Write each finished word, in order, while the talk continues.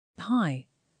Hi.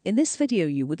 In this video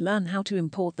you would learn how to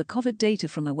import the COVID data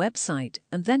from a website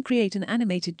and then create an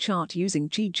animated chart using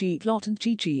GGPLOT and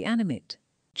GGANIMATE.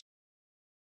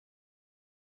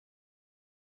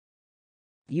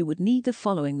 You would need the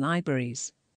following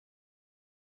libraries.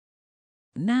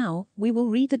 Now, we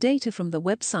will read the data from the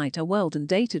website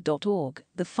ourworldanddata.org.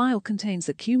 The file contains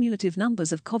the cumulative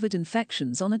numbers of COVID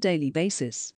infections on a daily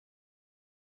basis.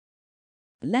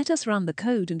 Let us run the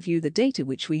code and view the data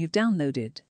which we have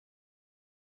downloaded.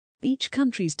 Each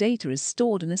country's data is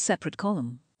stored in a separate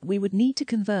column. We would need to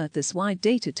convert this wide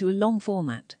data to a long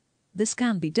format. This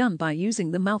can be done by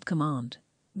using the mult command.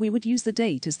 We would use the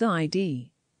date as the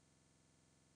ID.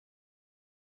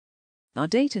 Our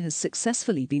data has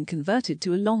successfully been converted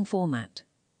to a long format.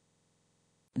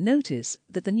 Notice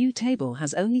that the new table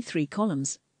has only 3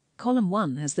 columns. Column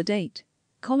 1 has the date.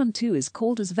 Column 2 is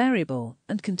called as variable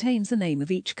and contains the name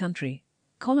of each country.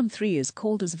 Column 3 is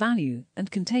called as value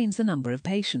and contains the number of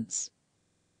patients.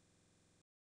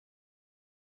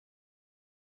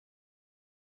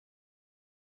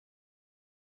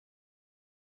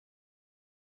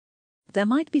 There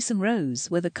might be some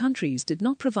rows where the countries did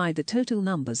not provide the total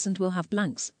numbers and will have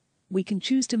blanks. We can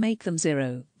choose to make them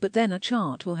 0, but then our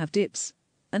chart will have dips.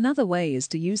 Another way is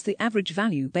to use the average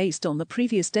value based on the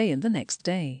previous day and the next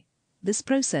day. This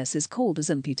process is called as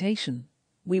imputation.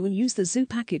 We will use the zoo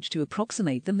package to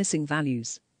approximate the missing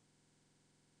values.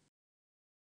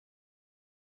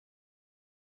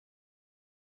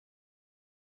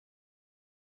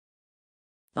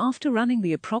 After running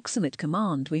the approximate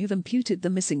command, we have imputed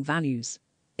the missing values.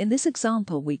 In this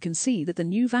example, we can see that the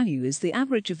new value is the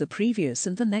average of the previous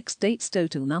and the next date's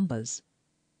total numbers.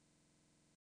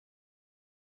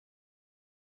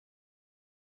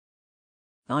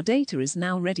 Our data is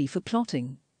now ready for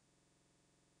plotting.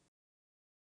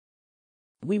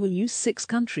 We will use 6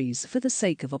 countries for the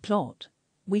sake of a plot.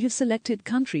 We have selected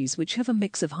countries which have a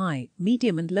mix of high,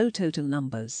 medium and low total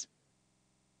numbers.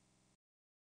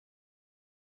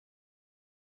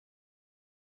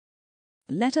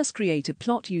 Let us create a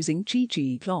plot using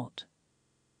GGPLOT.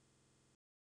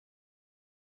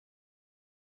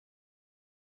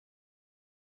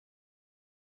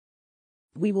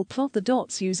 We will plot the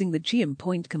dots using the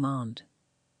GGANIMate command.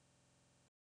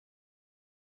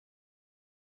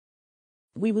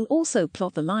 We will also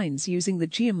plot the lines using the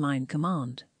GGANIMATE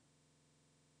command.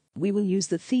 We will use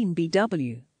the theme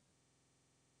BW.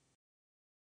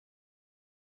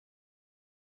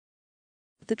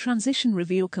 The transition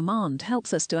reveal command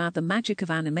helps us to add the magic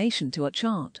of animation to our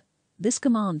chart. This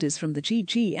command is from the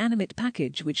GGANIMATE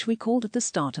package which we called at the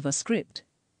start of our script.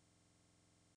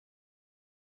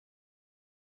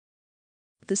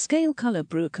 The scale color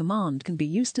brewer command can be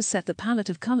used to set the palette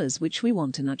of colors which we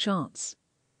want in our charts.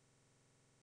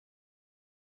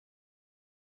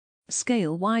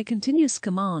 Scale Y continuous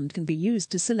command can be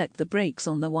used to select the breaks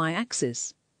on the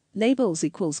Y-axis. Labels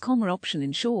 = comma option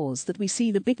ensures that we see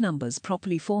the big numbers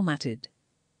properly formatted.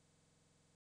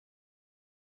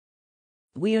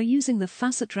 We are using the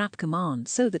facet wrap command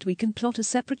so that we can plot a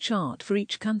separate chart for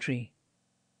each country.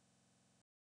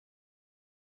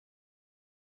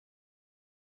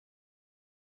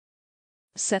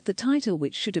 Set the title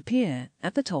which should appear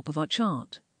at the top of our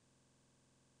chart.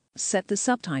 Set the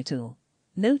subtitle.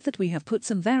 Note that we have put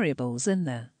some variables in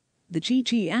there. The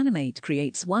GGANIMATE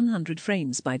creates 100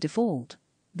 frames by default.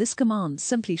 This command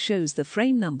simply shows the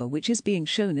frame number which is being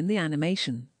shown in the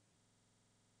animation.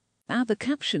 Add the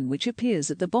caption which appears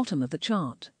at the bottom of the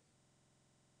chart.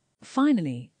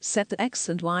 Finally, set the X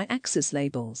and Y axis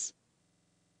labels.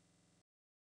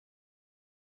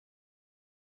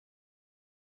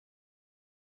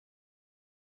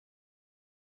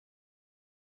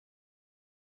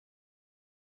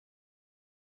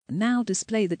 Now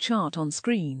display the chart on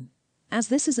screen. As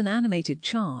this is an animated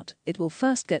chart, it will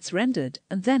first get rendered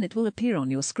and then it will appear on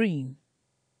your screen.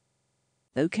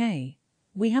 OK.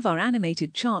 We have our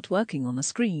animated chart working on the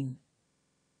screen.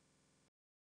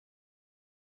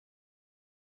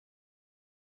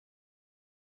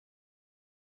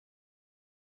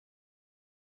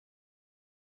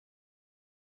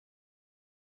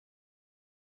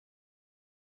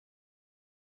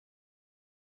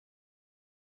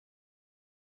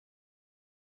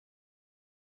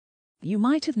 You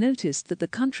might have noticed that the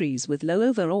countries with low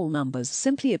overall numbers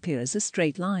simply appear as a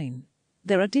straight line.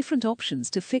 There are different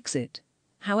options to fix it.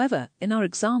 However, in our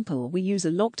example we use a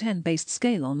log10 based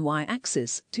scale on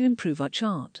Y-axis to improve our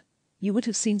chart. You would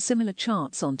have seen similar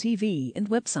charts on TV and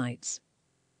websites.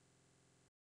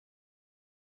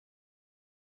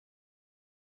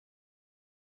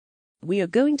 We are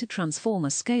going to transform a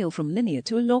scale from linear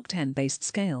to a log10 based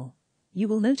scale. You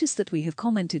will notice that we have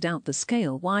commented out the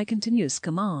scale Y continuous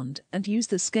command and used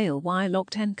the scale Y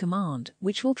log10 command,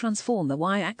 which will transform the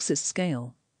Y-axis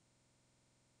scale.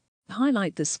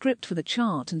 Highlight the script for the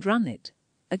chart and run it.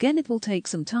 Again, it will take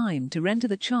some time to render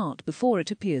the chart before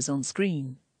it appears on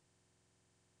screen.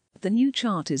 The new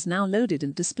chart is now loaded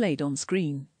and displayed on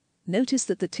screen. Notice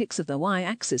that the ticks of the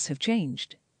Y-axis have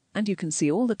changed, and you can see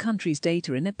all the countries'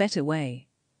 data in a better way.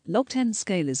 Log10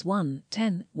 scale is 1,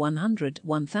 10, 100,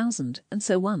 1000, and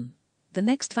so on. The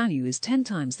next value is 10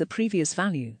 times the previous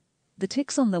value. The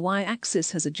ticks on the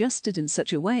Y-axis has adjusted in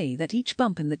such a way that each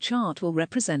bump in the chart will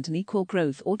represent an equal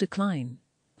growth or decline.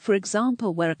 For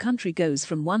example, where a country goes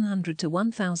from 100 to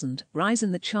 1000, rise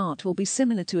in the chart will be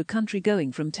similar to a country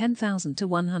going from 10,000 to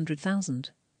 100,000.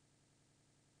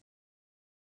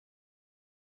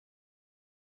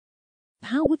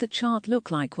 How would the chart look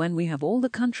like when we have all the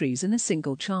countries in a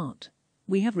single chart?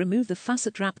 We have removed the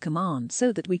facet wrap command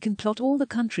so that we can plot all the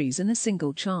countries in a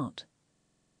single chart.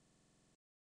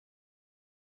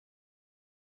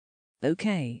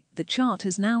 OK, the chart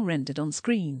is now rendered on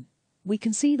screen. We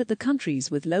can see that the countries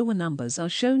with lower numbers are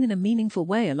shown in a meaningful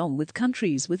way along with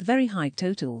countries with very high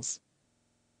totals.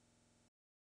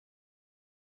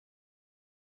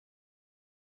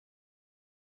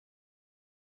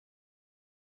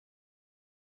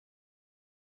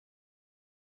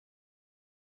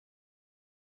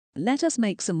 Let us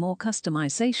make some more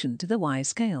customization to the Y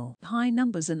scale. High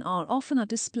numbers and R often are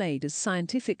displayed as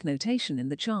scientific notation in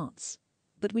the charts.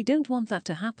 But we don't want that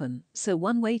to happen, so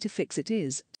one way to fix it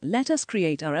is, let us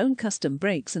create our own custom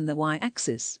breaks in the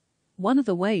Y-axis. One of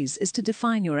the ways is to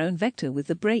define your own vector with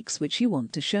the breaks which you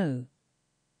want to show.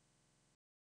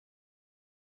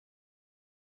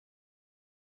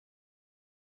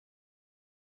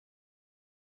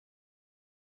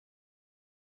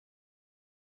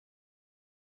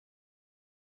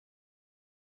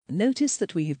 Notice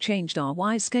that we have changed our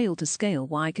Y scale to scale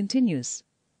Y continuous.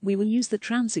 We will use the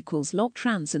trans equals log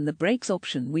trans in the breaks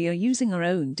option. We are using our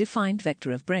own defined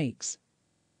vector of breaks.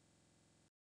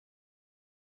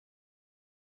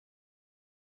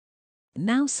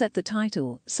 Now set the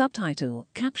title, subtitle,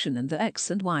 caption and the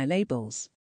X and Y labels.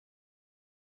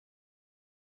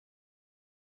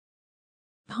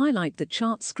 Highlight the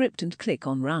chart script and click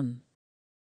on Run.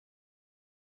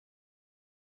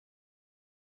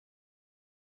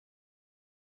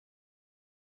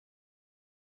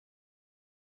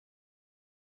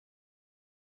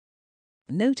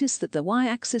 Notice that the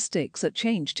Y-axis ticks are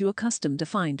changed to a custom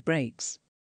defined breaks.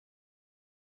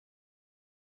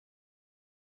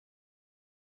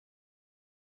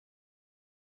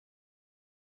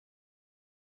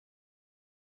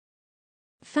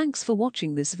 Thanks for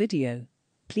watching this video.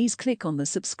 Please click on the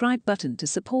subscribe button to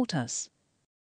support us.